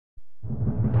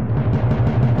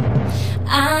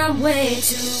I'm way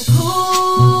too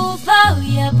cool for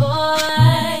you,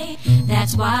 boy.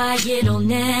 That's why it'll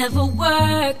never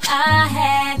work. I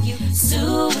have you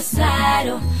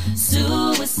suicidal,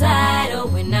 suicidal.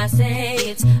 When I say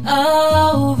it's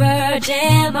over,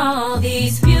 damn all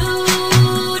these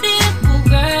beautiful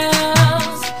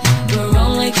girls, we're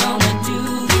only gonna do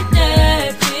you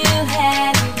dirt. We'll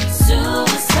have you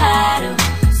suicidal,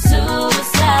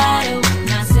 suicidal. When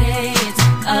I say it's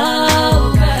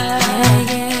over.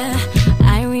 Yeah,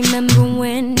 I remember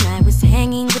when I was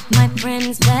hanging with my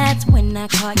friends. That's when I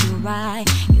caught your eye.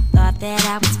 You thought that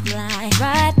I was fly.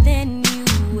 Right then you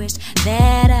wished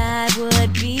that I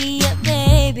would be a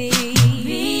baby.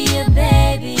 Be a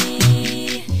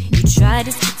baby. You tried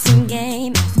to spit some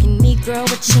game, asking me, girl,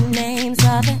 what's your name?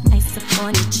 Saw the ice up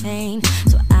on your chain,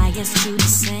 so I asked you the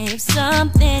same.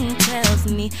 Something tells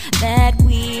me that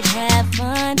we'd have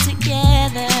fun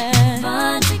together.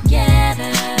 Fun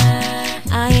together.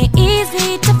 I ain't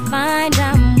easy to find,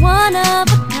 I'm one of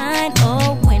a kind.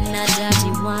 Oh, when I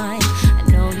dodgy wine, I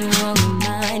know you're only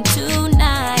mine.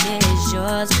 Tonight is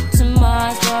yours, but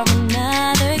tomorrow's for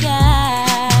another guy.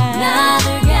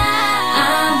 Another guy.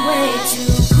 I'm way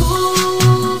too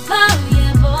cool for you,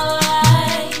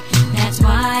 boy. That's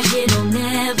why it'll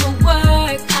never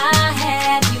work. I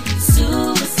have you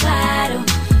suicidal,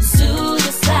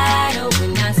 suicidal.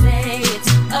 When I say it's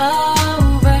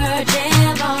over,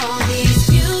 damn all these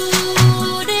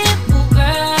beautiful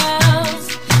girls,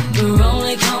 we're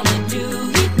only gonna do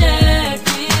you dirt.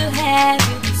 We'll have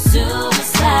you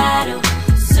suicidal,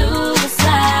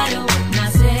 suicidal. When I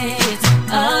say it's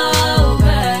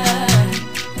over.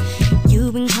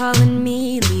 You've been calling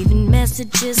me, leaving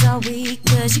messages all week,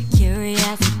 'cause your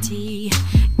curiosity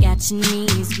got your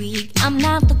knees weak. I'm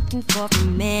not looking for a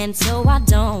man, so I